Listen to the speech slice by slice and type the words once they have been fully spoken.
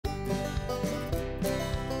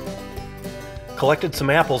Collected some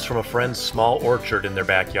apples from a friend's small orchard in their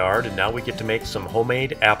backyard, and now we get to make some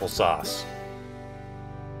homemade applesauce.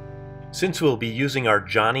 Since we'll be using our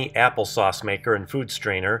Johnny applesauce maker and food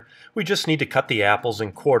strainer, we just need to cut the apples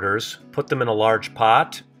in quarters, put them in a large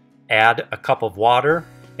pot, add a cup of water,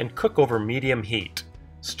 and cook over medium heat,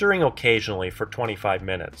 stirring occasionally for 25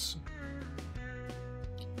 minutes.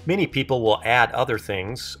 Many people will add other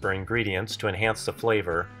things or ingredients to enhance the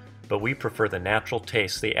flavor, but we prefer the natural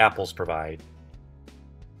taste the apples provide.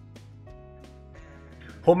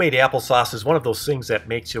 Homemade applesauce is one of those things that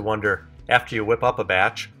makes you wonder, after you whip up a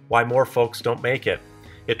batch, why more folks don't make it.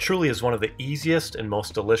 It truly is one of the easiest and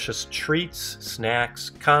most delicious treats,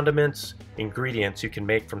 snacks, condiments, ingredients you can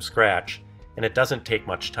make from scratch, and it doesn't take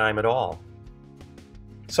much time at all.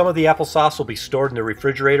 Some of the applesauce will be stored in the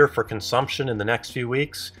refrigerator for consumption in the next few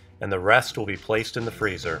weeks, and the rest will be placed in the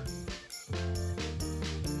freezer.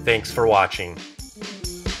 Thanks for watching.